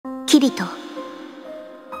キリト、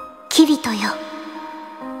キリトよ。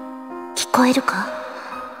聞こえるか？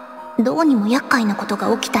どうにも厄介なことが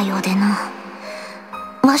起きたようでな。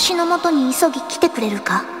わしのもとに急ぎ来てくれる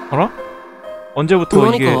か？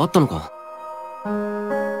언제부터 이게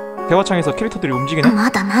대화창에서 캐릭터들이 움직이네? ま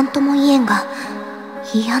だ何とも言えんが、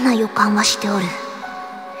嫌な予感はしておる。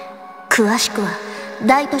詳しくは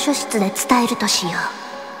大図書室で伝えるとしよう。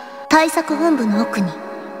対策本部の奥に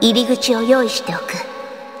入り口を用意しておく。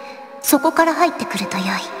そこから入ってくるとよい。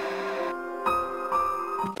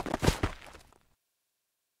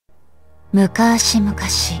昔々、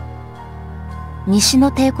西の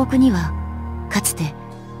帝国にはかつて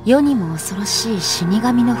世にも恐ろしい死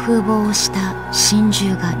神の風貌をした神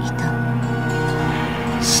獣がいた。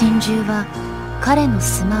神獣は彼の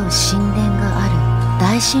住まう神殿がある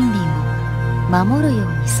大森林を守るよう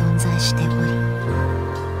に存在しており、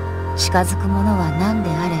近づく者は何で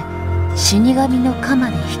あれ死神の鎌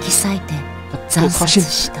で引き裂いて惨殺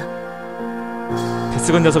した。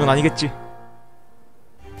데스건 녀석은 아니겠지.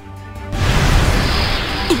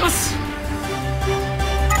 よし。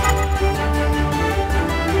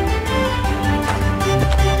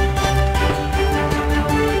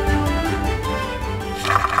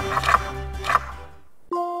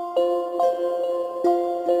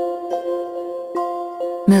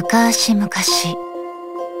昔々、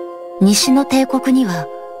西の帝国には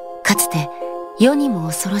かつて世にも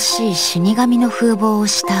恐ろしい死神の風貌を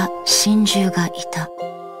した神獣がいた。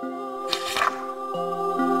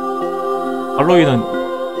알로이는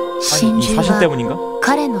神獣 사신 때문인가? は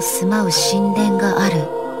彼の住まう神殿がある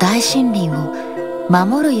大森林を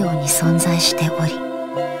守るように存在しており、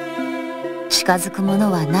近づく者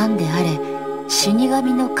は何であれ死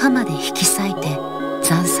神の鎌で引き裂いて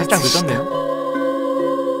惨殺した。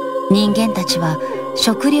人間たちは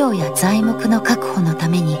食料や材木の確保のた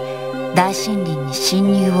めに大森林に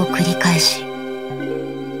侵入を繰り返し、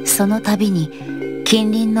その度に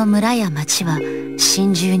近隣の村や町は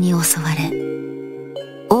神獣に襲われ、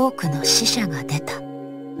多くの死者が出た。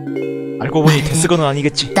 알고 보니 데스건은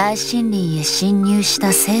아니겠지. 大森林へ侵入し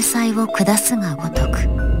た制裁を下すがごとく、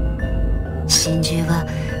神獣は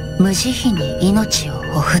無慈悲に命を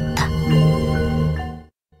おふった。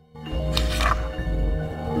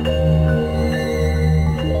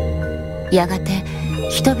やがて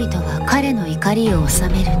人々は彼の怒りを収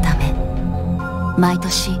めるため、毎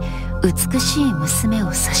年美しい娘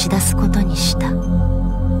を差し出すことにした。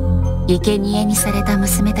生贄にされた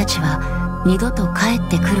娘たちは二度と帰っ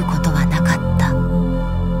てくることはなかった。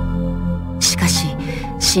しかし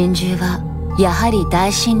神獣はやはり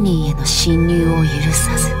大森林への侵入を許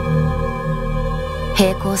さず、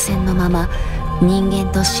平行線のまま人間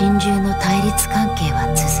と神獣の対立関係は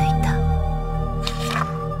続いた。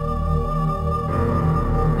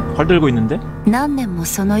 활 들고 있는데? 何年も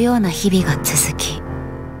そのような日々が続き、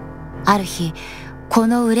ある日こ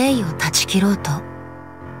の憂いを断ち切ろうと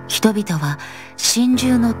人々は神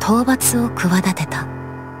獣の討伐を企てた。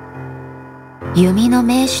弓の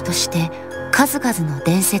名手として数々の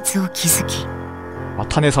伝説を築き、魔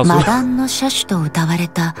眼の射手と謳われ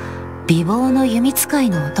た美貌の弓使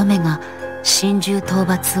いの乙女が神獣討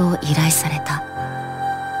伐を依頼された。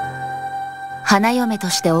花嫁と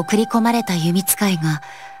して送り込まれた弓使いが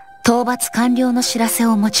討伐完了の知らせ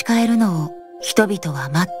を持ち帰るのを人々は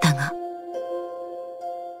待ったが、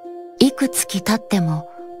いくつき経っても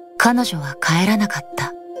彼女は帰らなかっ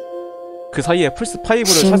た。그 사이에 플스5를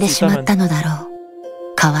死ん 살 で 수 しまっ 있다면 たのだろう。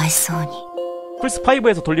かわいそうに。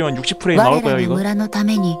 플스5에서 돌리면 60프레임 我 나올 ら 거야 の 이거. 村のた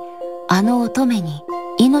めにあの乙女に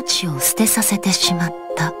命を捨てさせてしまっ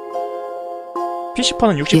た。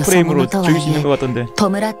 PC판은 よそ者 60프레임으로 とは 즐길 い 수 있는 것 え 같던데.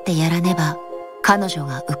 弔ってやらねば彼女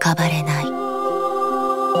が浮かばれない。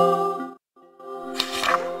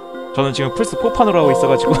 저는 지금 플스4판으로 하고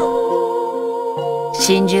있어가지고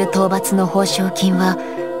神獣討伐の報奨金は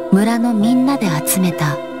村のみんなで集め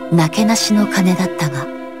たなけなしの金だったが、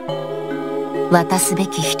渡すべ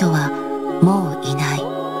き人はもういない。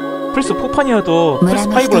 플스4판이어도 村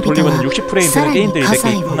の 플스5로 人々 돌리면 は 60프레임 さ 되는 らに 게임들이 家 몇 개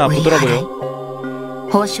財を 있구나 売り払い、 보더라고요.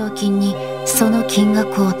 報奨金にその金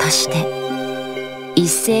額を足して一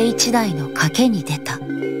世一代の賭けに出た。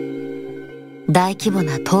大規模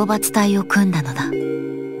な討伐隊を組んだのだ。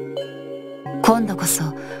今度こそ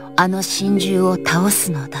あの神獣を倒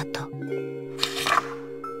すのだと。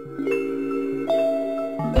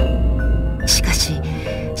しかし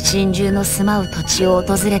神獣の住まう土地を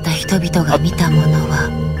訪れた人々が見たものは、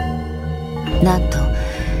なんと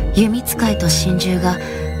弓使いと神獣が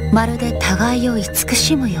まるで互いを慈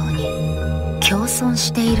しむように共存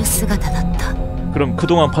している姿だった。 그럼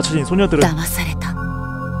그동안 바쳐진 소녀들은 騙された。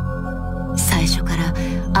最初から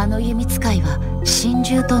あのの弓使いは神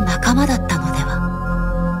獣と仲間だったので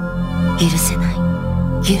は。許せない、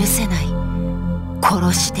許せない、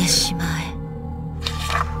殺してしまえ。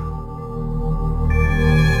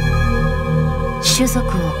種族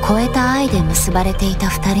を超えた愛で結ばれていた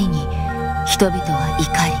二人に人々は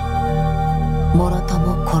怒り、もろと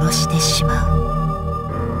も殺してしま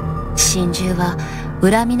う。神獣は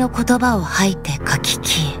恨みの言葉を吐いて書き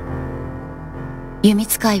消え、弓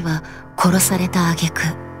使いは殺された挙句、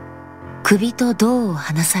首と胴を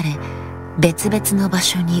離され別々の場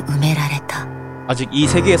所に埋められた。 아직 이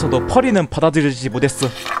세계에서도 펄이는 받아들이지 못했어.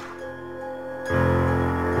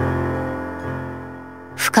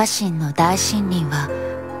 不可侵の大森林は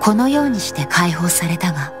このようにして解放され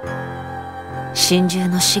たが、神獣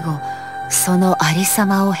の死後そのありさ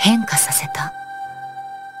まを変化させた。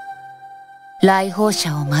来訪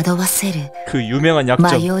者を惑わせる 그 유명한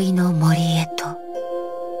약점. 迷いの森へと。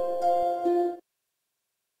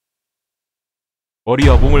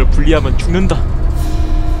 머리와 몸을 분리하면 죽는다.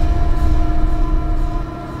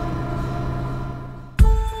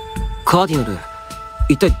 카디널,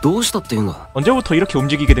 一体どうしたっていうの? 언제부터 이렇게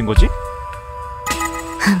움직이게 된 거지?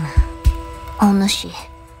 お主、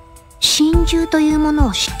神獣というもの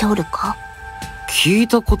を知っておるか？聞い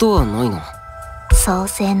たことはないな。創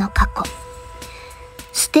世の過去、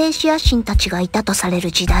ステーシア神たちがいたとされ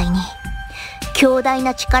る時代に強大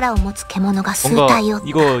な力を持つ獣が数体おった。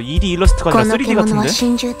 이거 2D 일러스트가 こ 아니라 の 3D 獣は 같은데?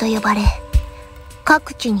 神獣と呼ばれ、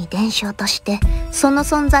各地に伝承としてその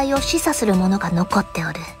存在を示唆するものが残ってお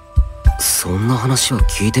る。そんな話は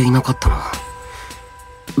聞いていなかったな。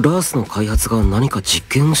ラースの開発が何か実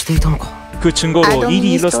験をしていたのか? 그 증거로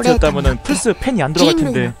 2D 일러스트였다면은 플스 펜이 안 들어갈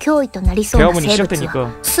텐데. 대화문이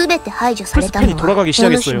시작되니까 플스 펜이 돌아가기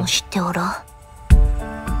시작했어요.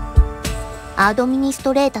 アドミニス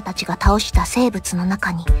トレーターたちが倒した生物の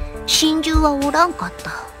中に神獣はおらんかっ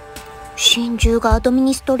た。神獣がアドミ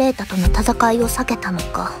ニストレーターとの戦いを避けたの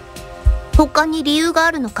か、他に理由が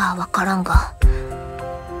あるのかはわからんが、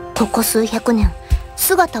ここ数百年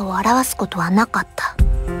姿を現すことはなかった。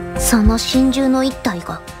その神獣の一体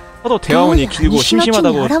が 하도 대화문이 길고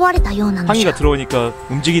심심하다고 항의가 들 들어오니까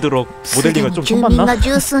움직이도록 모델링을 좀 손봤나?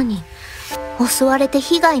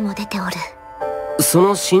 そ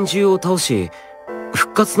の神獣を倒し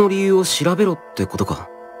復活の理由を調べろってことか。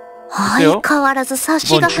相変わらず察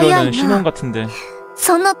しが早いな。 신혼 같은데.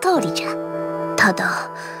 その通りじゃ。た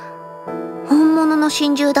だ本物の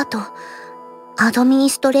神獣だとアドミ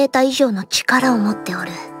ニストレーター以上の力を持ってお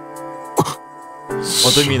る。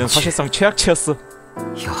 어둠이는 사실상 최악체였어.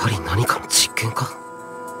 やはり何かの実験か。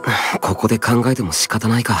ここで考えても仕方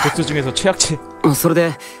ないか。 보스 중에서 최악체. それ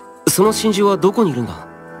でその神獣はどこにいるんだ？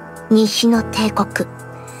 西の帝国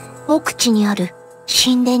奥地にある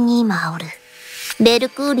神殿に今おる。ベル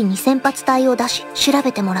クーリに先発隊を出し調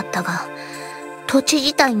べてもらったが、土地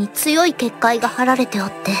自体に強い結界が張られておっ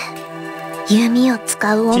て、弓を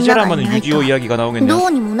使う女がいないとど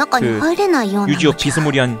うにも中に入れないようなのじゃ。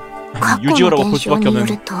過去の伝承によ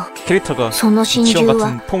ると、その神獣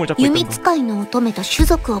は弓使いの乙女と種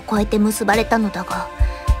族を超えて結ばれたのだが、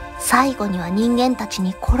最後には人間たち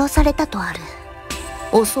に殺されたとある。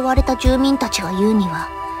襲われた住民たちが言うには、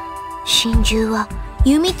神獣は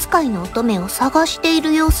弓使いの乙女を探してい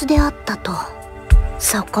る様子であったと。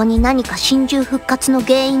そこに何か神獣復活の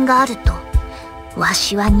原因があるとわ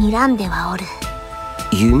しは睨んではおる。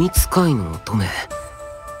弓使いの乙女、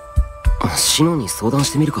シノに相談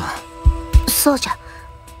してみるか。そうじゃ、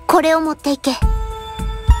これを持っていけ。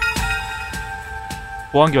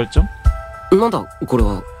보안결정? なんだこれ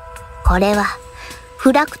は。これは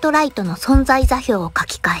フラクトライトの存在座標を書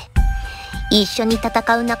き換え、一緒に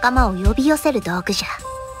戦う仲間を呼び寄せる道具じゃ。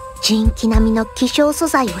人気並みの希少素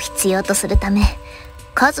材を必要とするため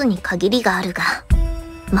数に限りがあるが、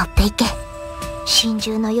持っていけ。神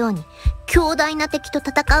獣のように強大な敵と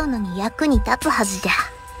戦うのに役に立つはずじゃ。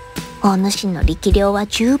お主の力量は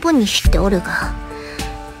十分に知っておるが、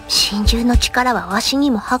神獣の力はわしに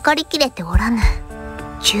も測りきれておらぬ。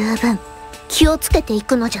十分気をつけてい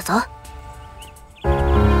くのじゃぞ。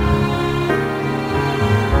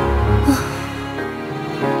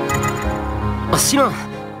シノン、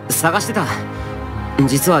探してた。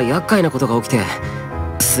実は厄介なことが起きて、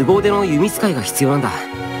凄腕の弓使いが必要なんだ。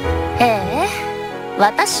へえ、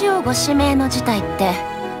私をご指名の事態って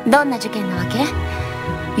どんな事件なわけ？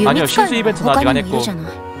 아니요, 신수 이벤트는 아직 안 했고.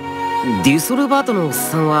 デュソルバートのおっ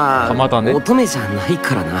さんは乙女じゃない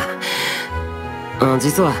からな。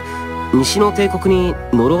実は西の帝国に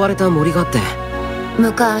呪われた森があって、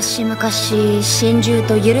昔々神獣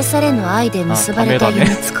と許されぬ愛で結ばれた弓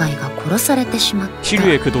使いが殺されてしまった。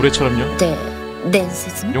 시류의 그 노래처럼요. って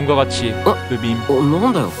용과 같이 그 밈.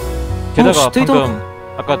 게다가 방금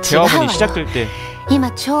아까 대화문이 시작될 때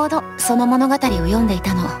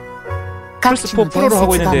플스4 프로로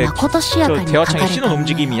하고 있는데 저 대화창의 신원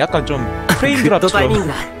움직임이 약간 좀 프레임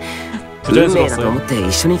드랍처럼 부자연스러웠어요.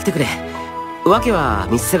 訳は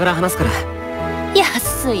見せから話すから。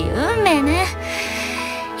安い運命ね。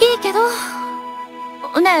いいけど。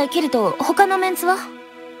ねえキリト、他のメンツは？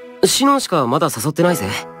シノンしかまだ誘ってないぜ。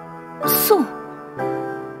そう。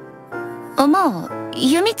まあ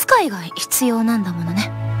弓使いが必要なんだもの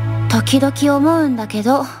ね。時々思うんだけ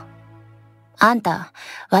ど、あんた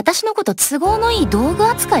私のこと都合のいい道具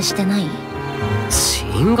扱いしてない？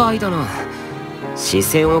心外だな。視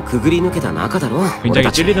線をくぐり抜けた仲だろ。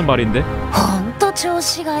굉장히 찔리는 말인데. ほんと調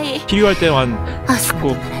子がいい。 필요할 때만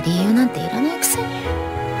듣고.理由なんていらないくせに。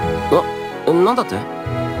なんだって？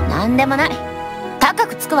なんでもない。高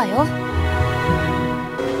くつくわよ。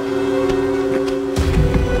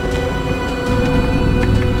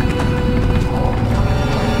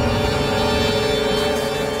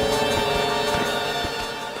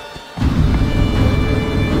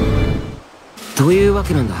というわ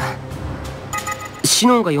けなんだ。シ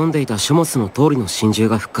ノンが読んでいた書物の通りの真珠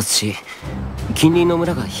が復活し、近隣の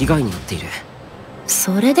村が被害に遭っている。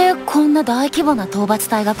それでこんな大規模な討伐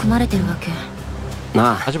隊が組まれてるわけ。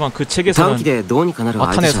なあ、短期でどうにかなる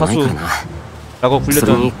相手じゃないからな。そ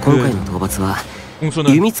れに今回の討伐は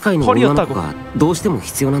弓使いの女の子がどうしても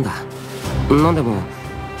必要なんだ。なんでも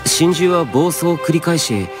真珠は暴走を繰り返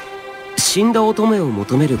し、死んだ乙女を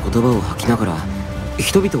求める言葉を吐きながら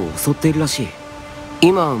人々を襲っているらしい。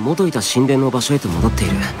今元いた神殿の場所へと戻ってい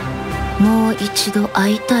る。もう一度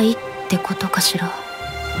会いたいってことかしら。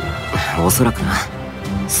おそらくな。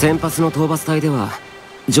先発の討伐隊では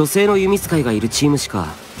女性の弓使いがいるチームしか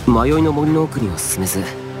迷いの森の奥には進めず、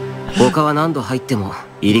他は何度入っても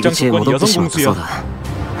入り口へ戻ってしまったそうだ。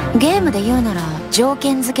ゲームで言うなら条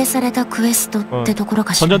件付けされたクエストってところ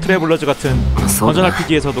かしら。던전 트래블러즈 같은 던전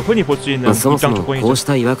RPG에서도 흔히 볼 수 있는 입장 조건이죠. そもそもこうし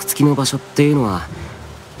た曰く付きの場所っていうのは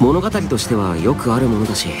物語としてはよくあるもの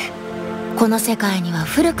だし、この世界には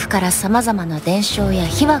古くからさまざまな伝承や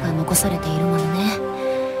秘話が残されているものね。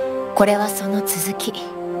これはその続き。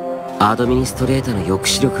アドミニストレーターの抑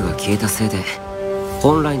止力が消えたせいで、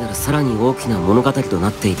本来ならさらに大きな物語とな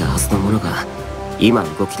っていたはずのものが今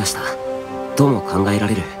動き出したとも考えら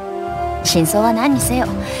れる。真相は何にせよ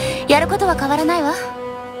やることは変わらないわ。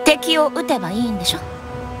敵を撃てばいいんでしょ。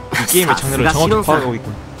さすがシノンさん。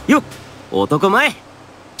よっ、男前。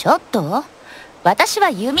ちょっと私は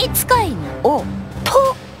弓使いの乙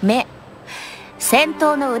女。戦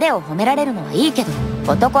闘の腕を褒められるのはいいけど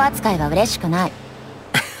男扱いは嬉しくない。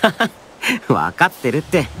分かってるっ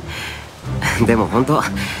て。でも本当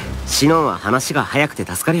シノンは話が早くて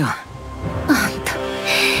助かるよ。あん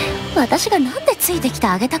た私がなんでついてきて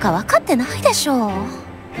あげたか分かってないでしょ。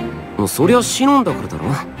そりゃシノンだからだろ。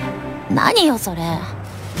何よそれ。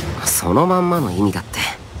そのまんまの意味だって。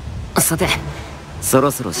さてそろ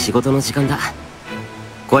そろ仕事の時間だ。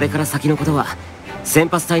これから先のことは先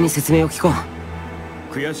発隊に説明を聞こう。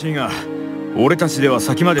悔しいが俺たちでは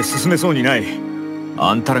先まで進めそうにない。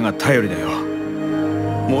あんたらが頼りだよ。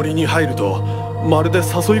森に入るとまるで誘い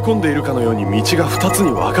込んでいるかのように道が2つ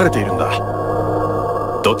に分かれているん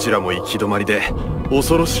だ。どちらも行き止まりで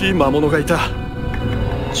恐ろしい魔物がいた。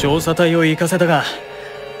調査隊を行かせたが、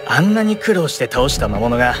あんなに苦労して倒した魔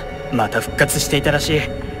物がまた復活していたらしい。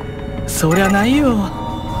そりゃないよ。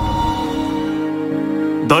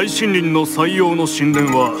大森林の採用の神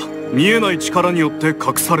殿は見えない力によって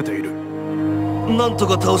隠されている。なんと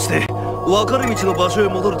か倒して分かれ道の場所へ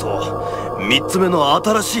戻ると3つ目の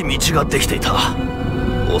新しい道ができていた。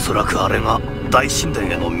おそらくあれが大神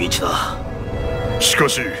殿への道だ。しか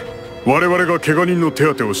し我々が怪我人の手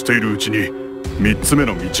当てをしているうちに3つ目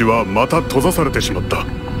の道はまた閉ざされてしまった。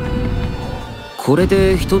これ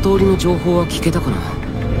で一通りの情報は聞けたかな。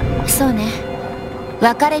そうね。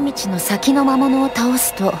分かれ道の先の魔物を倒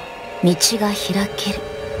すと道が開ける。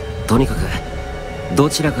とにかくど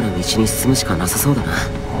ちらから道に進むしかなさそうだな。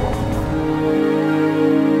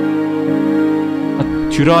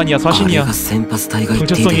듀란이야 사신이야.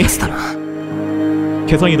 정체성이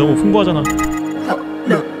개성이 너무 풍부하잖아.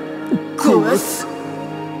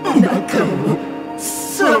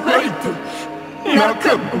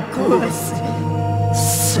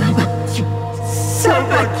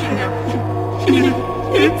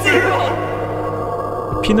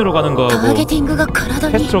 핀으로 가는 거하고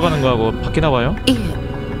패스트로 가는 거하고 바뀌나 봐요. 예,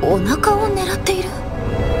 お腹を狙っている。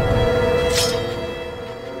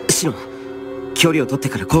シノン、距離を取って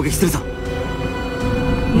から攻撃するぞ。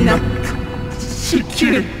中、至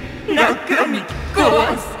急、中身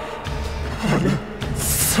壊す。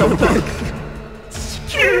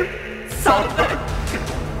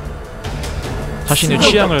 자신의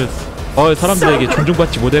취향을 마을 사람들에게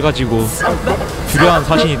존중받지 못해가지고 불효한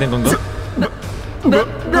사신이 된 건가?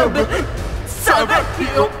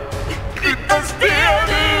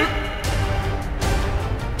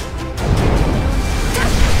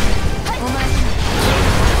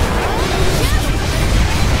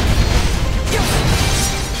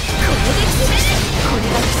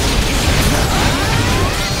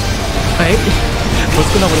 에이,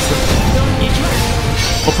 벌써 끝나버렸어.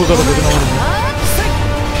 버프가 더 끝나버렸네.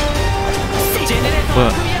 뭐야?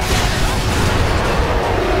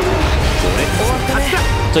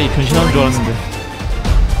 갑자기 변신하는 줄 알았는데.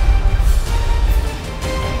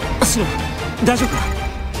 大丈夫か？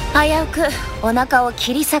危うくお腹を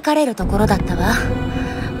切り裂かれるところだったわ。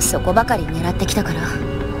そこばかり狙ってきたから。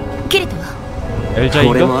キリトは？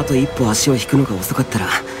俺もあと一歩足を引くのが遅かったら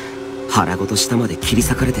腹ごと下まで切り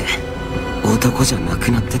裂かれて男じゃなく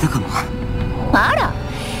なってたかも。あら、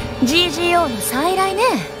GGO の再来ね。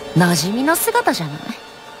馴染みの姿じゃない。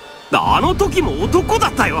あの時も男だ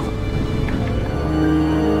ったよ。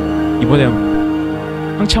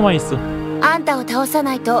이번엔 한참만 있어. あんたを倒さ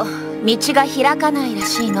ないと道が開かないら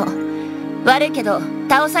しいの。悪いけど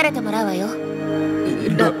倒されてもらうわよ。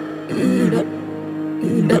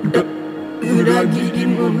裏切り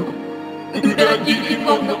者。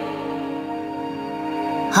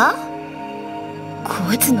は？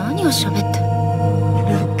こいつ何を喋ってる？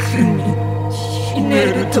楽に死ね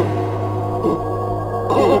ると思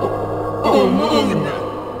うな。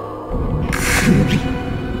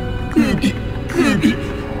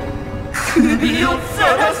首を晒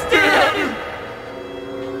してやる。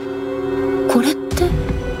これって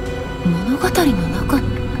物語の中に。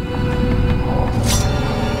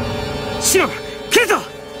シロ、キリト！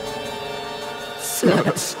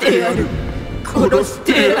晒してやる。殺し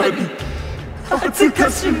てやる。恥ずか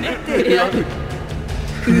しめてやる。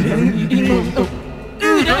裏切り者、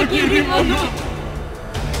裏切り者。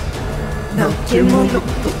化け物と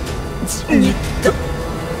ちぎった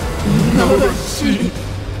罵し。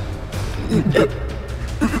裏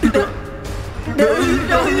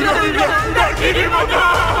切り者。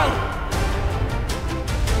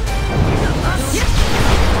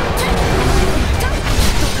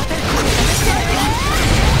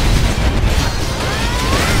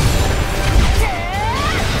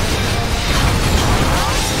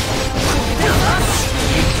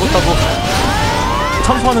못다고.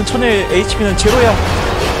 참수하는 천의 HP는 제로야.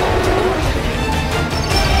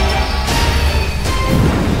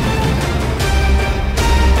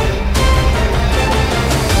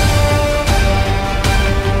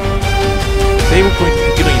 세이브 포인트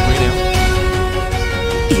듣기로 보이네요.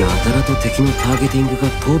 やたらと敵のターゲティングが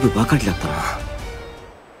頭部ばかりだったな。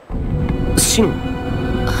シノ？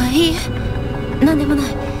いいえ、なんでもな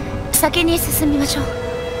い。先に進みましょ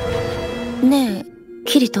う。ねえ、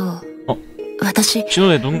キリト。私、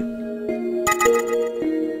신혼의 눈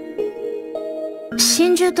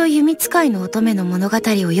真珠と弓使いの乙女の物語を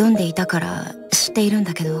読んでいたから知っているん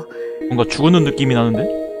だけど、 뭔가 죽는 느낌이 나는데?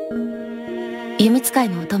 弓使い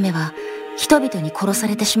の乙女は人々に殺さ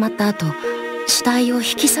れてしまった後、死体を引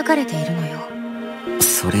き裂かれているのよ。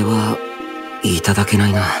それはいただけな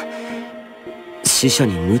いな。死者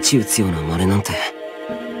に鞭打つような真似なんて。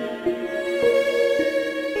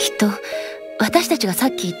きっと私たちがさ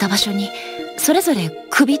っき言った場所にそれぞれ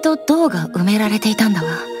首と胴が埋められていたんだわ。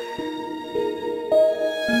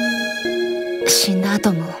死んだ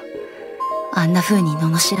後もあんな風に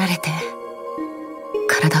罵られて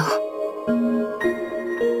体を、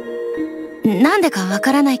なんでかわ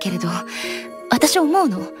からないけれど私思う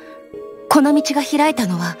の。この道が開いた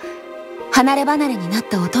のは離れ離れになっ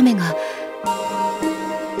た乙女が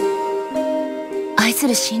愛す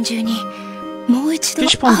る真珠にもう一度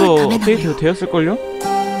会うためなのよ。 PC판도 업데이트 되었을걸요?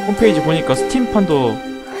 홈페이지 보니까 스팀판도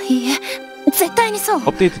いいえ、絶対にそう。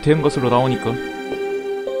 업데이트 된 것으로 나오니까.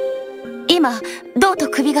 今胴と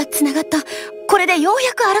首がつながった。これでよう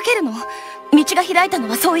やく歩けるの。道が開いたの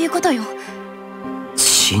はそういうことよ。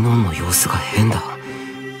シノンの様子が変だ。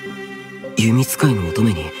弓使いの乙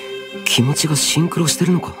女に気持ちがシンクロして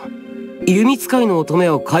るのか。弓使いの乙女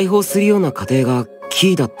を解放するような過程が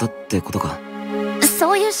キーだったってことか。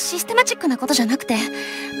そういうシステマチックなことじゃなくて、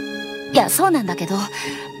いやそうなんだけど、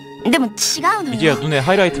でも違うのよ。 이제야 눈에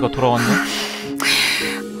하이라이트가 돌아왔네.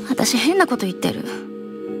 私変なこと言ってる。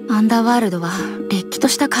アンダーワールドはれっきと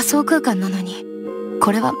した仮想空間なのに、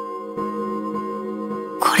これは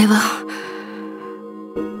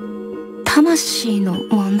魂の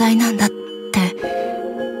問題なんだって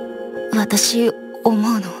私思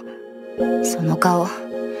うの。その顔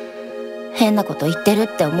変なこと言ってる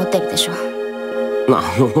って思ってるでしょ。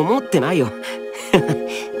思ってないよ。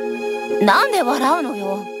なんで笑うの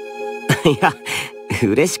よ。いや、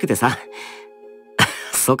嬉しくてさ。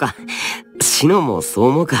そうか、シノもそう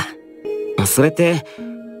思うか。それって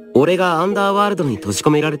俺がアンダーワールドに閉じ込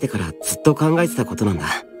められてからずっと考えてたことなんだ。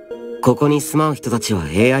ここに住まう人たちは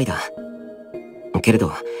AI だ。けれ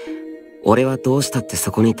ど俺はどうしたって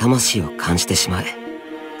そこに魂を感じてしまう。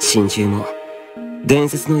神獣も伝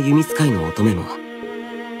説の弓使いの乙女も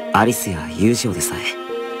アリスやユージオでさ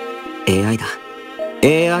え AI だ。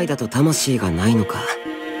 AI だと魂がないのか、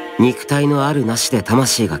肉体のあるなしで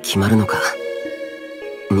魂が決まるのか。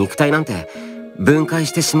肉体なんて分解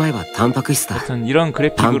してしまえばタンパク質だ。 이런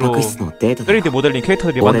그래픽으로 3D 모델링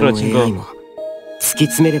캐릭터들이 만들어진 거突き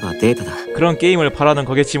詰めればデータだ。 그런 게임을 바라는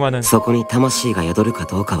거겠지만은 そこに魂が宿るか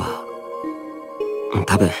どうかは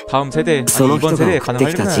多分 다음 세대, その 아니 人 이번 が 세대에 送って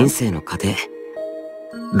きた 가능하려나? 人生の過程、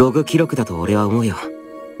ログ記録だと俺は思うよ。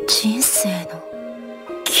人生の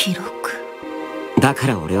記録だか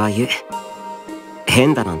ら俺は言う。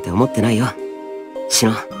変だなんて思ってないよ、シ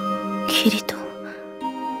ノ。キリト、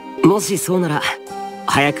もしそうなら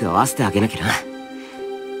早く会わせてあげなきゃな。好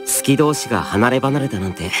き同士が離れ離れだな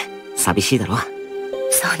んて寂しいだろ。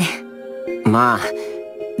そうね。まあ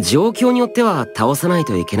状況によっては倒さない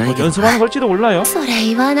といけないけど。 연습하는 걸지도 몰라요. それ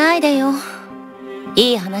言わないでよ。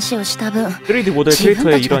いい話をした分 3D 모델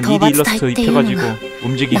캐릭터에 이런 2D 일러스트 입혀가지고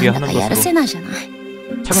움직이게 하는 것으로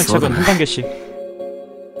차근차근 한 단계씩.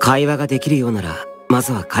 会話ができるようならま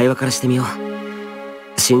ずは会話からしてみよう。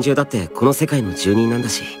神獣だってこの世界の住人なんだ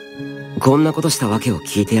し、こんなことしたわけを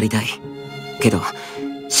聞いてやりたい。けど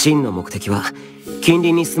真の目的は近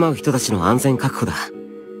隣に住まう人たちの安全確保だ。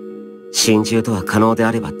神獣とは可能で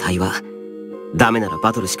あれば対話、ダメなら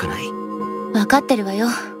バトルしかない。分かってるわよ。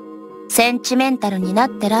センチメンタルになっ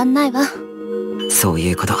てらんないわ。そう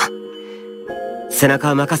いうこと。背中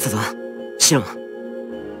は任せたぞ、シノ。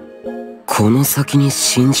この先に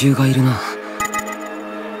神獣がいるな。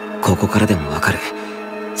ここからでもわかる。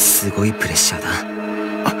すごいプレッシャー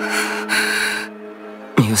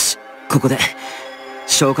だ。よし、ここで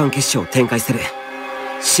召喚結晶を展開する。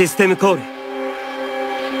システムコール。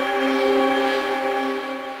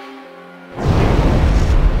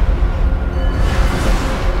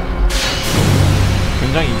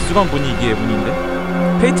 굉장히 익숙한 분위기의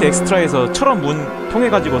문인데? 페이트 엑스트라에서 철원 문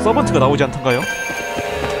통해가지고 서번트가 나오지 않던가요?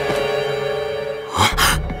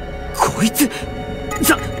 こいつ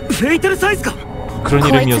ザ・フェイタルサイズか。 그런 こ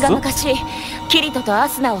いつが 이름이었어? 昔キリトとア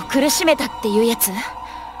スナを苦しめたっていうやつ。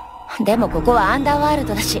でもここはアンダーワール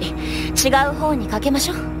ドだし、違う方にかけま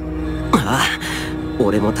しょう。ああ、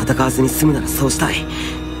俺も戦わずに済むならそうしたい。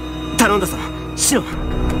頼んだぞ、シノ。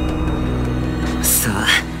さあ、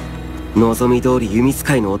望み通り弓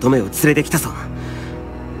使いの乙女を連れてきたぞ。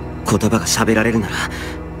言葉が喋られるなら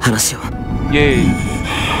話を。 얘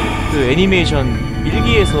그 애니메이션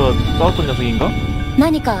 1기에서 싸웠던 녀석인가?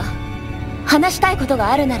 何か話したいこと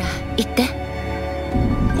があるなら言って。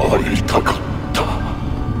会いたかった。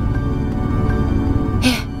え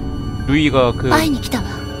え、 루이가 그 会いに来たわ。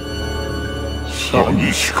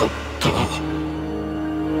寂しかった。え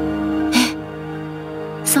え、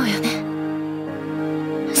そうよね。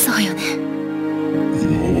そうよね。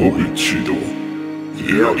もう一度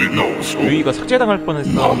やり直そう。 루이가 삭제당할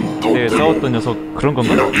뻔했는데 싸웠던 녀석 그런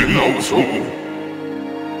건가? やり直そう。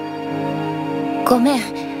ごめん、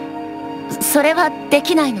それはで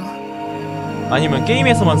きないの。 아니면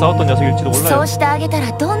게임에서만 싸웠던 녀석일지도 そ 몰라요. うしてあげた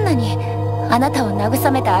らどんなにあなたを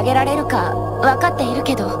慰めてあげられるか分かっている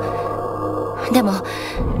けど、でももう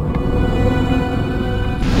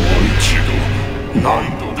一度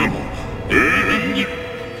何度でも永遠に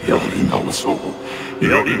やり直そう。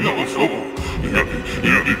やり直そう。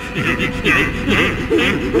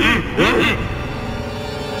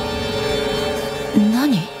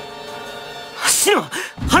何？シノ、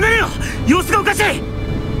離れろ。様子がおかしい。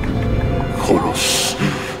殺す。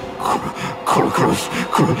殺す。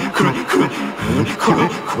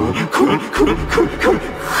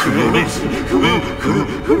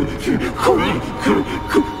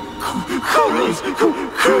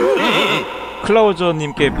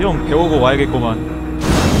클라우저님께 뿅 배우고 와야겠구만.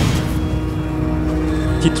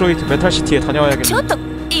 디트로이트 메탈시티에 다녀와야겠네. ちょっと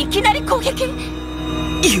いきなり攻撃。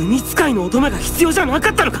弓使いの乙女が必要じゃなか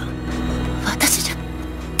ったのか。私じゃ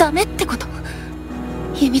ダメってこと？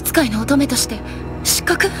弓使いの乙女として失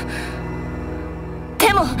格？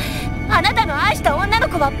でもあなたの愛した女の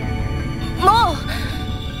子はもう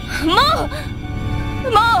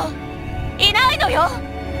いないのよ。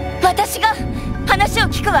私が話を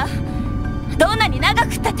聞くわ。どんなに長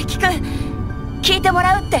くったって聞く。聞いても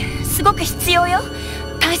らうってすごく必要よ。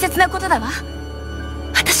大切なことだわ。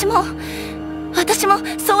私も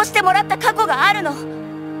そうしてもらった過去があるの。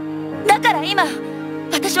だから今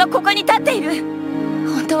私はここに立っている。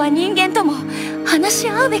本当は人間とも話し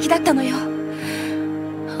合うべきだったのよ。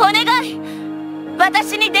お願い、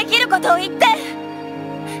私にできることを言ってよ。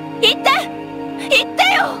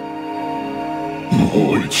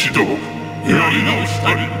もう一度やり直し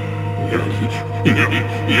たり。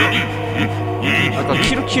아까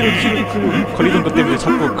키르 거리던 것 때문에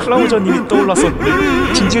자꾸 클라우저님이 떠올라서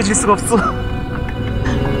진지해질 수가 없어.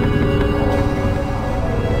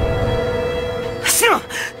 신호!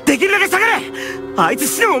 できるだけ下がれ! あいつ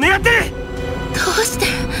シノを狙ってる! どうして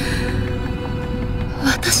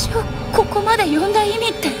私をここまで呼んだ意味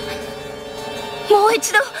って、もう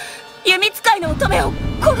一度弓使いの乙女を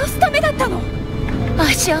殺すためだったの？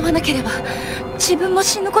愛し合わなければ自分も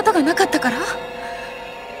死ぬことがなかったから？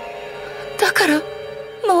だから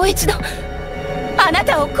もう一度あな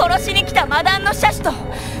たを殺しに来た魔団の射手と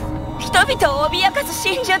人々を脅かす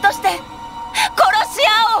神獣として殺し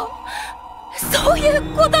合おう。そういう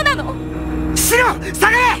ことなの。シノ、下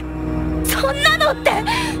がれ！そんなのっ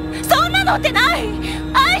てない。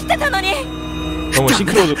愛してたのに。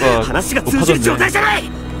話が通じる状態じゃない。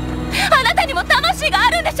あなたにも魂があ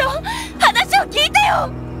るんでしょ。話を聞いてよ。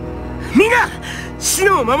みんなシ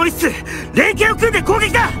ノを守りつつ連携を組んで攻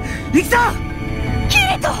撃だ。行くぞキ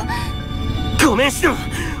リト。ごめんシノ、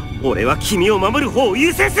俺は君を守る方を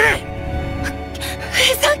優先する。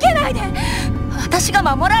ふざけないで。私が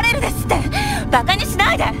守られるですって。バカにし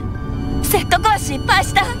ないで。説得は失敗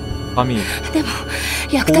した。でも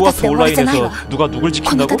役立たずで終わりじゃないわ。こ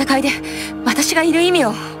の戦いで私がいる意味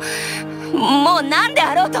をもう何で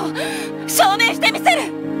あろうと証明してみせ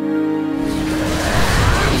る。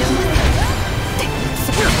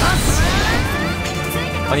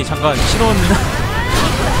아니 잠깐, 신원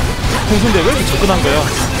공수인데 왜 이렇게 접근한 거야?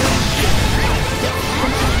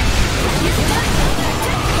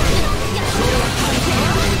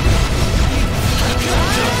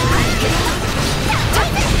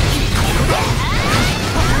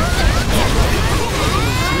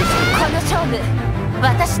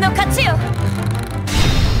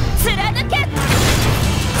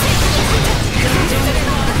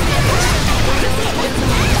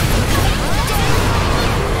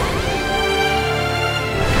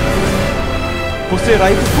 보스의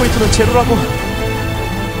라이프 포인트는 제로라고.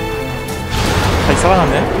 다시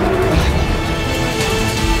살아났네.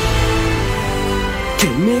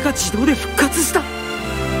 天命が自動で復活した。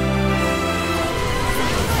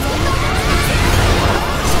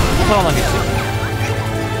 살아나겠지.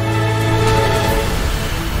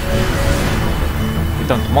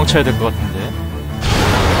 일단 도망쳐야 될 것 같은데.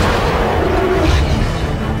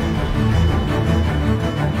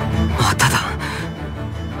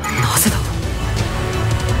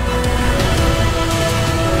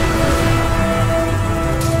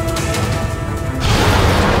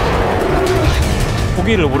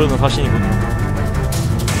 포기를 모르는 사신이군.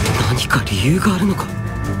 뭔가 이유가 있는 거.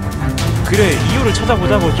 그래, 이유를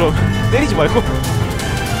찾아보자고. 좀 때리지 말고.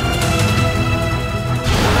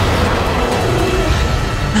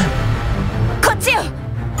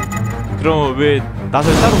 그럼 왜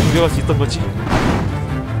낫을 따로 공격할 수 있던 거지?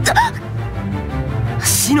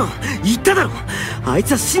 신호, 言っただろ。あい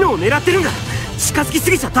つは신호を狙ってるんだ。近づき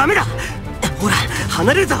すぎちゃダメだ。ほら、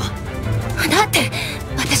離れるぞ。だって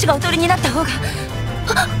私がおとりになった方が。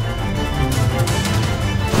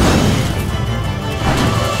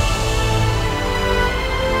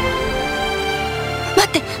待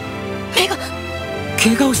って、目が。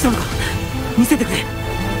怪我をしたのか。見せてくれ。違う、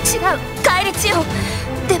返り血よ。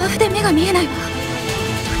デバフで目が見えないわ。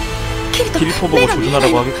キリト、目が見えな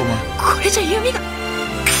いわ。これじゃ弓が。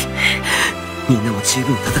みんなも十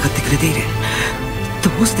分戦ってくれている。ど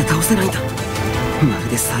うして倒せないんだ。まる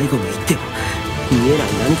で最後の一手を見えない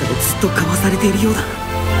何かでずっとかわされているようだ。もう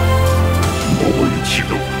一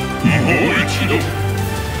度、もう一度や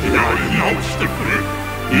り直してくれ。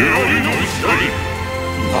やり直したい。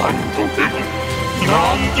何度でも何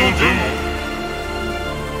度でも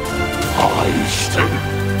愛してる。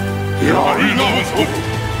やり直そう。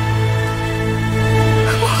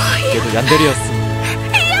 그래도 얀데리였어.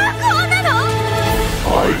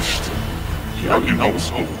 愛してる。やり直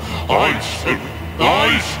そう。愛してる。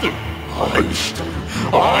愛してる。愛してる。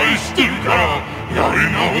愛してるからや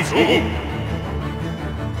り直そう。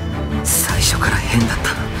最初から変だった。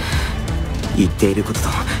言っていることと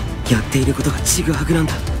やっていることがちぐはぐなん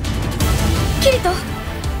だ。キリト、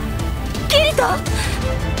キリト、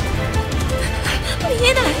見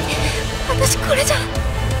えない。私これじゃ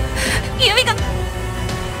弓が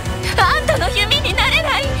あんたの弓になれ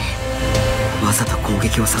ない。わざと攻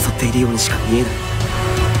撃を誘っているようにしか見えない。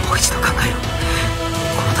もう一度考えろ。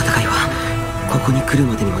この戦いはここに来る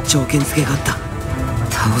までにも条件付けがあった。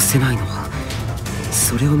倒せないのは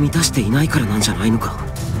それを満たしていないからなんじゃないのか。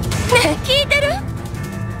ねえ、聞いてる？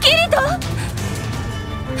キリトっ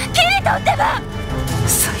てば。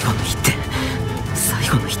最後の一手、最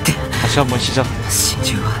後の一手。다시한번 시작。真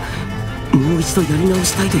珠はもう一度やり直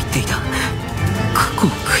したいと言っていた。過去を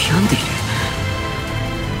悔やんでいる。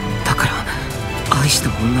だから愛した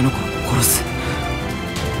女の子を殺す。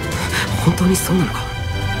本当にそうなのか。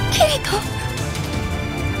キリト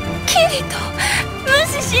無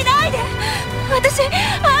視しないで。私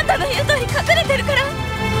あんたの言う通り隠れてるから。好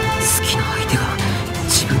きな相手が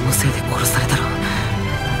自分のせいで殺されたら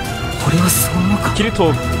俺はそう思うか。キリ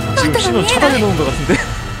ト지금 신호 차단해놓은 것 같은데.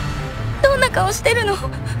 どんな顔してるの？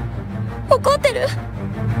怒ってる？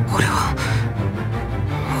俺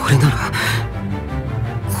なら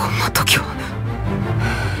こんな時は。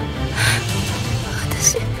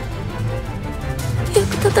私役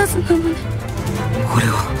立たずなのね。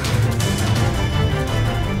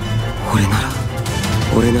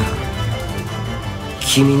俺なら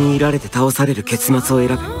君にいられて倒される結末を選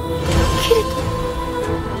ぶ。キリト、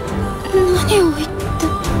何を言って。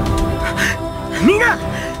みんな、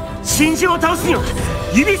真珠を倒すには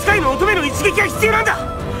指使いの乙女の一撃が必要なんだ。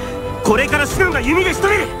これからシノンが弓で仕留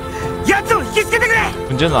める。奴を引きつけてくれ。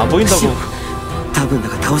문제는안보인다고。多分だ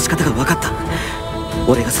が倒し方が分かった。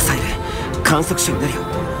俺が支える。観測者になるよ。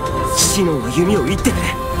シノンは弓を射ってくれ。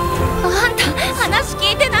あんた話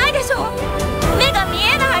聞いてないでしょ。目が見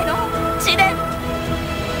えないの。血で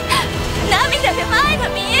涙で前が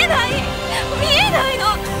見えないの。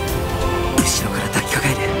後ろから抱きかか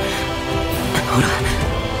える。ほら、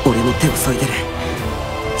俺の手を添えてる。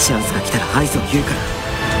チャンスが来たら合図を言うから。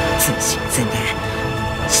全身全霊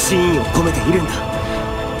真意を込めているんだ。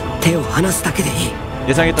手を離すだけでいい。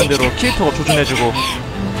 예상했던 대로 키리토가 조준해주고.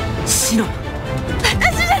 신호.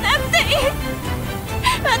 私じゃなく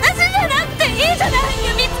ていいじゃない。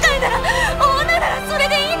弓使いなら女ならそれ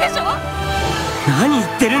でいいでしょ。何言っ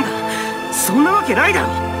てるんだ。そんなわけないだろ。あ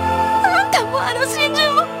んたもあの真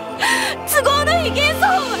珠も都合のいい幻想を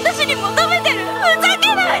私に求めてる。ふざ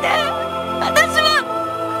けないで。私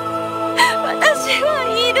は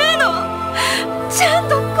いるの。ちゃん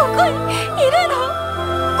とここにいるの。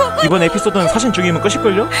이번 에피소드는 사신 중이면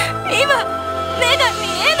끝일걸요? 今目が見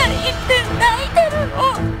えないって泣いてる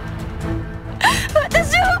の。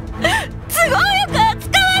私を都合よく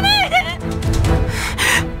扱わないで。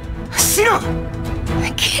シノ。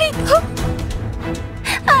キリト、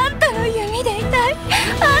あんたの弓でいたい。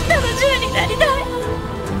あんたの銃になりたい。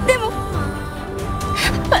でも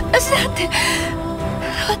私だって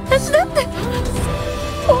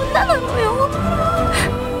女なのよ。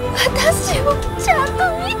私をちゃんと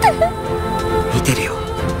見てるよ。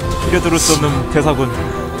 이려들을 수 없는 대사군.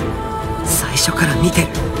 最初から見てる。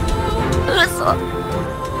嘘。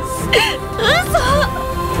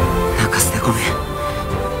泣かせてごめん。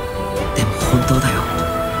でも本当だよ。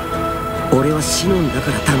俺はシノンだ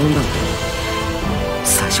から頼んだんだ。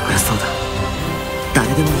最初からそうだ。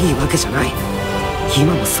誰でもいいわけじゃない。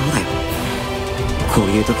今もそうだよ。こう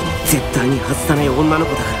いう時に絶対に外さない女の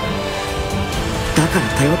子だから。だから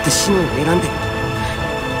頼ってシノンを選んでる。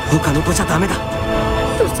他の子じゃダメだ。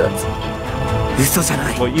嘘じゃ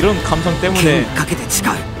ない。뭐 이런 감성 때문에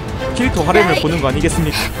키리토 하렘을 보는 거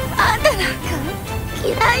아니겠습니까? あんたなんか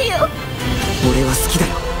嫌いよ。俺は好きだ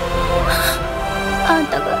よ。あん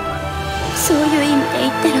たがそういう意味で言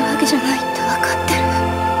ってるわけじゃないって分かってる。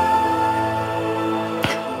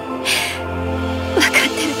分かって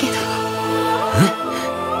るけど。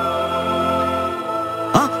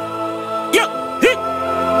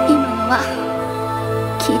今のは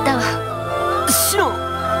聞いたわ。シノン。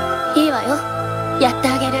いいわよ。やって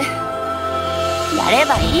あげる。やれ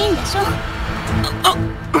ばいいんでしょ。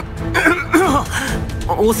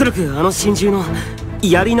おそらくあの真珠の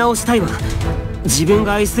やり直したいは自分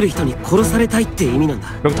が愛する人に殺されたいって意味なんだ。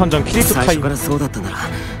最初からそうだったなら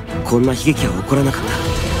こんな悲劇は起こらなかった。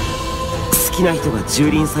好きな人が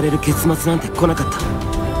蹂躙される結末なんて来なかった。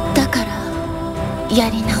だからや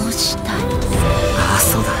り直したい。ああ、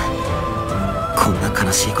そうだ。こんな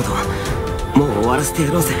悲しいこともう終わらせて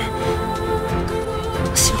やろうぜ。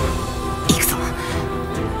シノン、行くぞ。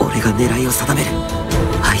俺が狙いを定める。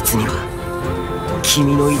あいつには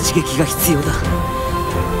君の一撃が必要だ。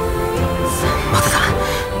まだだ。も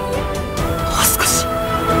う少し。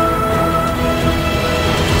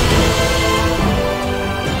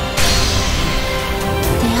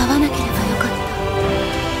出会わなければよかった。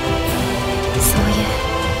そういう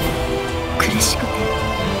苦しくて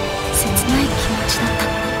切ない気持ちだった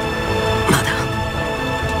のね。まだ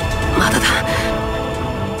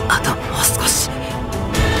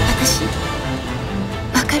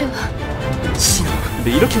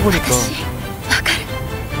근데 이렇게 보니까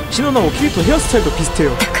신혼하고 키리토 헤어스타일도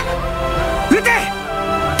비슷해요.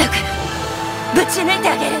 ぶち抜いて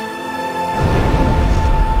あげる。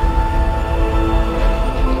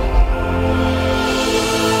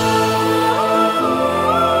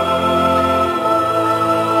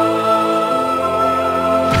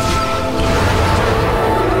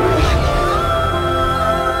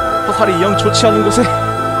화살이 영 좋지 않은 곳에.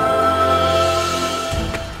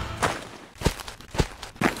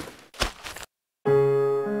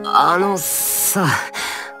 사.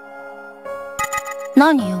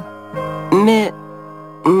 何よ。目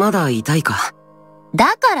まだ痛いか。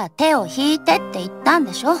だから手を引いてって言ったん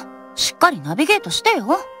でしょ。しっかりナビゲートしてよ。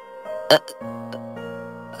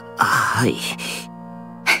はい。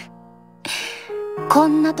こ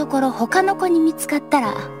んなところ他の子に見つかった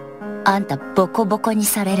らあんたボコボコに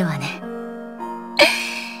されるわね。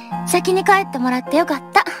先に帰ってもらってよかっ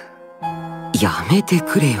た。やめて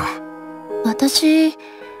くれよ。私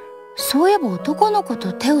そういえば男の子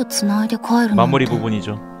と手をつないで帰るなんて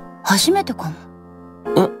初めてかも。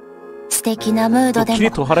素敵なムードでも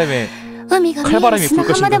海が見える砂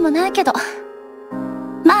浜でもないけど、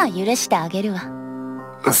まあ許してあげるわ。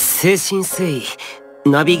誠心誠意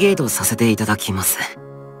ナビゲートさせていただきます。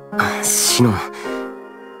シノ、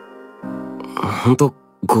ほんと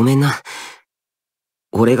ごめんな。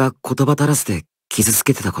俺が言葉足らずで傷つ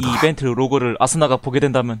けてたこと。이 이벤트 로고를 아스나가 보게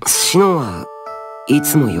된다면シノはい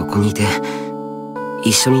つも横にいて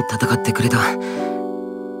一緒に戦ってくれた。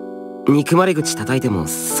憎まれ口叩いても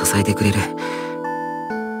支えてくれる。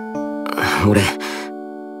俺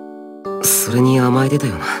それに甘えてた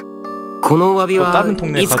よな。この詫びは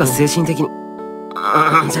いつか精神的に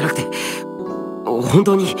じゃなくて本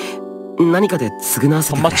当に何かで償わ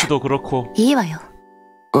せてくれ。いいわよ。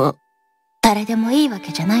誰でもいいわ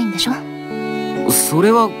けじゃないんでしょ。そ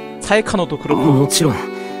れはもちろ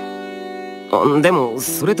ん。でも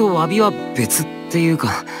それと詫びは別っていう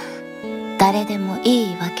か。誰でも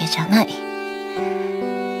いいわけじゃない。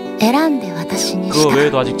選んで私にした。그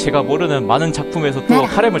외에도 아직 제가 모르는 많은 작품에서 또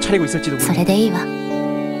하렘을 차리고 있을지도 모르겠어. それでいいわ。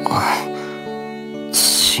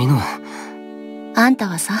シノ。あんた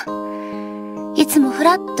はさ、いつもフ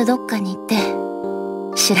ラッとどっかに行って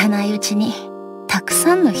知らないうちにたく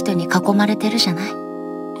さんの人に囲まれてるじゃない。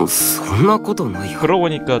そんなことないよ。그러고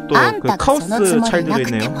보니까 또 그 카오스 차일드도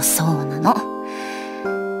있네요. そうなの。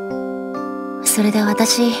それで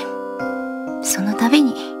私その度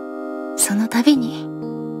に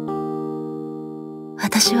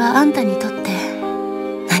私はあんたにとって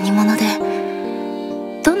何者で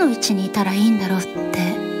どの位置にいたらいいんだろうって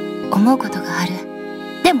思うことがある。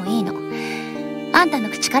でもいいの。あんたの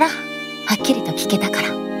口からはっきりと聞けたから。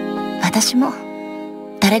私も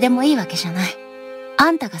誰でもいいわけじゃない。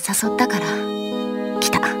あんたが誘ったから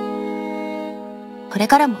来た。これ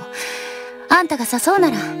からもあんたが誘う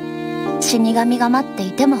なら死神が待って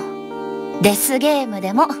いてもデスゲーム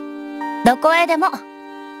でもどこへでも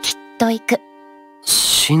きっと行く。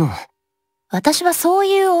シノ。私はそう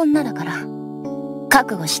いう女だから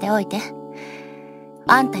覚悟しておいて。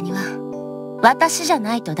あんたには私じゃ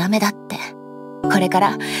ないとダメだって。これか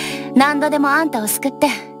ら何度でもあんたを救って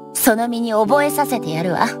その身に覚えさせてや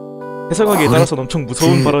るわ。 해석하기에 따라서는 엄청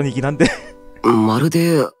무서운 발언이긴 한데 まる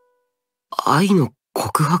で愛の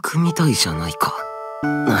告白みたいじゃないか。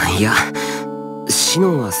いや、シノ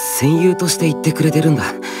ンは戦友として言ってくれてるんだ。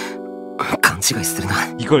勘違いするな。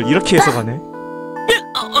 이걸 이렇게 해석하네.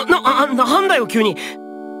 なんだよ急に。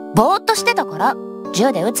ぼーっとしてたから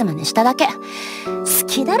銃で撃つ真似しただけ。好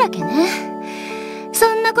きだらけね。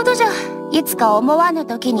そんなことじゃいつか思わぬ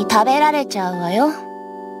時に食べられちゃうわよ。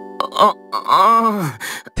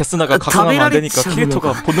 데스나가 각성하면 안 되니까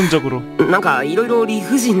키리토가 본능적으로. なんかいろいろ理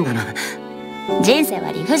不尽だな。人生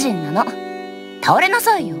は理不尽なの。倒れな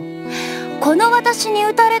さいよ。この私に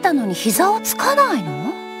撃たれたのに膝をつかない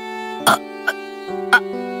の？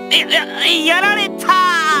やられた。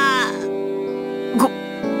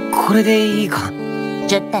これでいいか。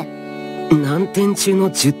10点。何点中の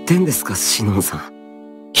10点ですか、シノンさん。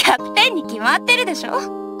100点に決まってるでしょ。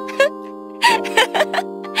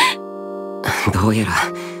どうやら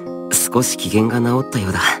少し機嫌が治ったよ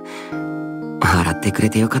うだ。笑ってくれ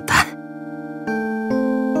てよかった。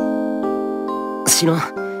シノ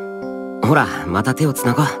ン、ほらまた手をつ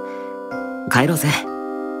なごう。帰ろうぜ。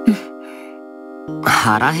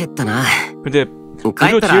腹減ったな。 근데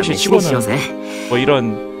帰ったら飯にしようぜ。 뭐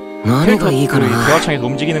이런 캐릭터 대화창에서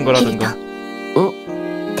움직이는 거라든가.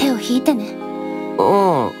 手を引いてね。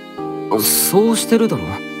そうしてるだろ。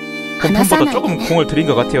 본판보다 조금 공을 들인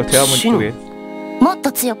것 같아요. 대화문 쪽에. もっ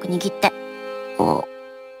と強く握って。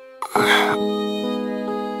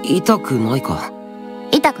痛くないか？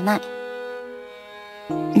痛くない。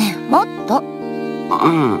ねえ、もっと。う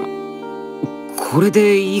ん。これ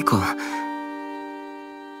でいいか？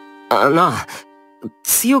なあ、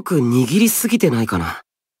強く握りすぎてないかな？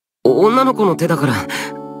女の子の手だか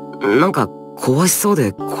ら、なんか壊しそう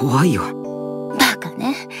で怖いよ。バカ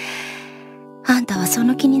ね。あんたはそ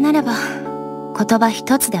の気になれば、言葉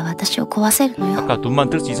一つで私を壊せるのよ。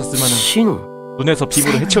눈에서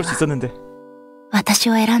피부를 해치울 수 있었는데. 私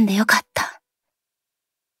を選んでよかった。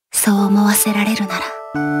そう思わせられるな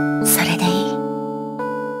ら、それでいい。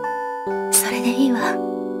それでいいわ。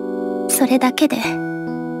それだけでい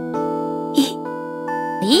い。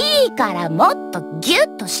いいからもっとギュ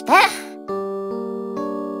ッとして。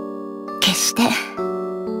決して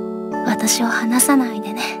私を離さない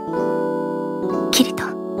でね、キリト。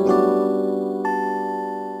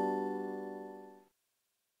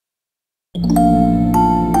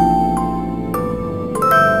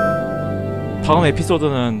다음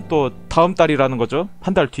에피소드는 또 다음 달이라는 거죠?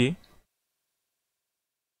 한 달 뒤.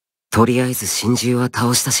 とりあえず神獣は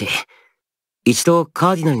倒したし、一度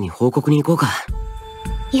カーディナルに報告に行こうか。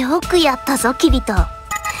よくやったぞ、キリト。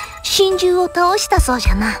神獣を倒したそうじ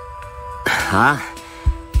ゃな。ああ、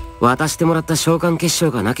渡してもらった召喚結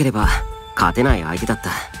晶がなければ勝てない相手だっ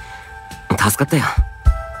た。助かったよ。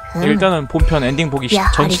일단은 본편 엔딩 보기 전 시점인 것 같은데. や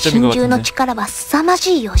はり神獣の力は凄ま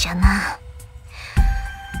じいようじゃな。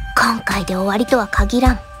今回で終わりとは限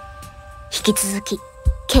らん。引き続き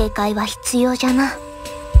警戒は必要じゃな。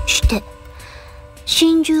して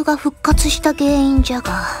神獣が復活した原因じゃ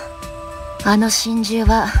が、あの神獣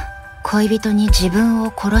は恋人に自分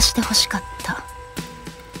を殺してほしかった。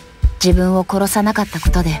自分を殺さなかったこ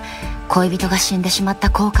とで恋人が死んでしまった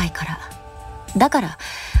後悔から。だから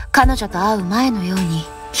彼女と会う前のように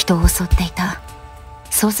人を襲っていた。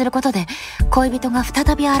そうすることで恋人が再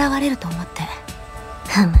び現れると思って。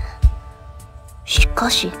しか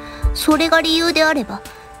しそれが理由であれば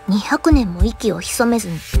200年も息を潜めず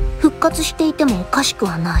に復活していてもおかしく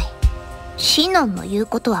はない。シノンの言う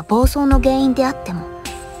ことは暴走の原因であっても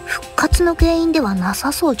復活の原因ではな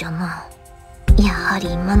さそうじゃな。やは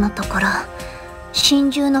り今のところ神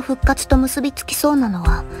獣の復活と結びつきそうなの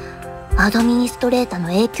はアドミニストレータの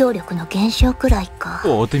影響力の減少くらいか。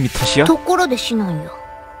ところでシノンよ、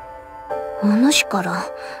お主から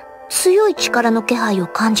強い力の気配を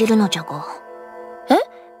感じるのじゃが。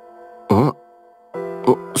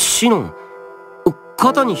シノン、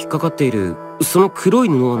肩に引っかかっているその黒い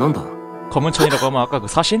布は何だ？ 검은 천이라고 하면 아까 그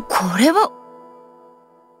사신? これは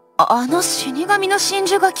あの死神の真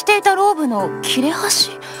珠が着ていたローブの切れ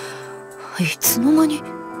端。いつの間に。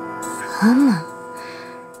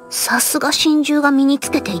さすが真珠が身に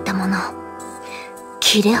つけていたもの。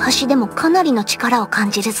切れ端でもかなりの力を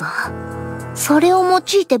感じるぞ。それを用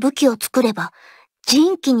いて武器を作れば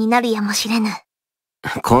人気になるやもしれぬ。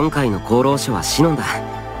今回の功労書はシノンだ。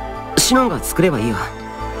シノンが作ればいいよ。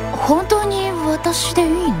本当に私でいい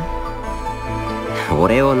の？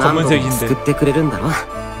俺を何度も救ってくれるんだろ。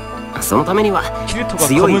そのためには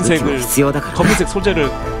強い武器も必要だから。 검은색 소재를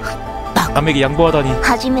남에게 양보하다니.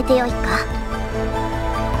 始めてよいか。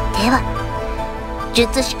では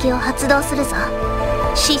術式を発動するぞ。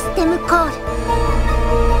システムコール。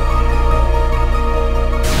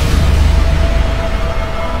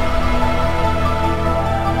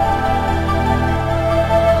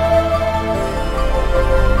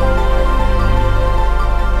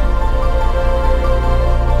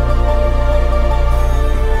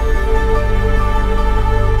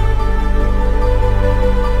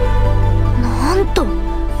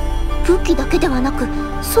武器だけではなく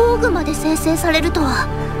装具まで生成されるとは。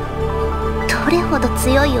どれほど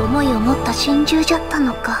強い思いを持った神獣じゃった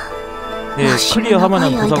のか。わしも長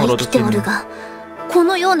い間生きておるがこ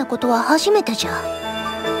のようなことは初めてじゃ。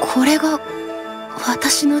これが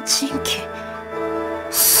私の人気。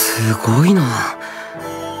すごいな。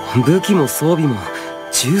武器も装備も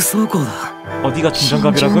重装甲だ。 어디가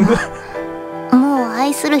중장갑이라고? もう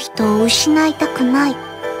愛する人を失いたくない、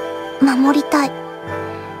守りたい、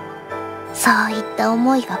そういった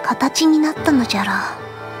思いが形になったのじゃろ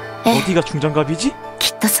う。어디가 중장갑이지?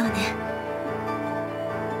 きっとそうね。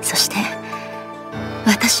そして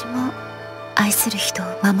私も愛する人を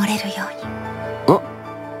守れるよ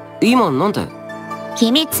うに。今なんて？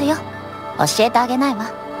秘密よ。教えてあげないわ。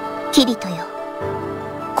キリトよ。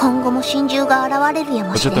今後も神獣が現れるや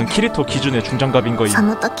もしれない。 어쨌든 키리토 기준의 중장갑인 거임. そ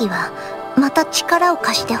の時はまた力を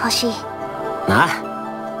貸してほしい。あ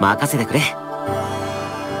あ、任せてくれ。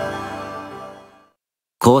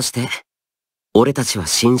こうして俺たちは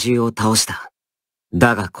神獣を倒した。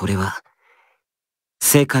だがこれは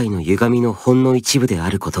世界の歪みのほんの一部であ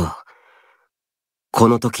ることをこ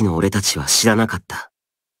の時の俺たちは知らなかった。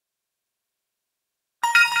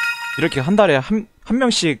 이렇게 한 달에 한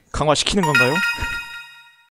명씩 강화시키는 건가요?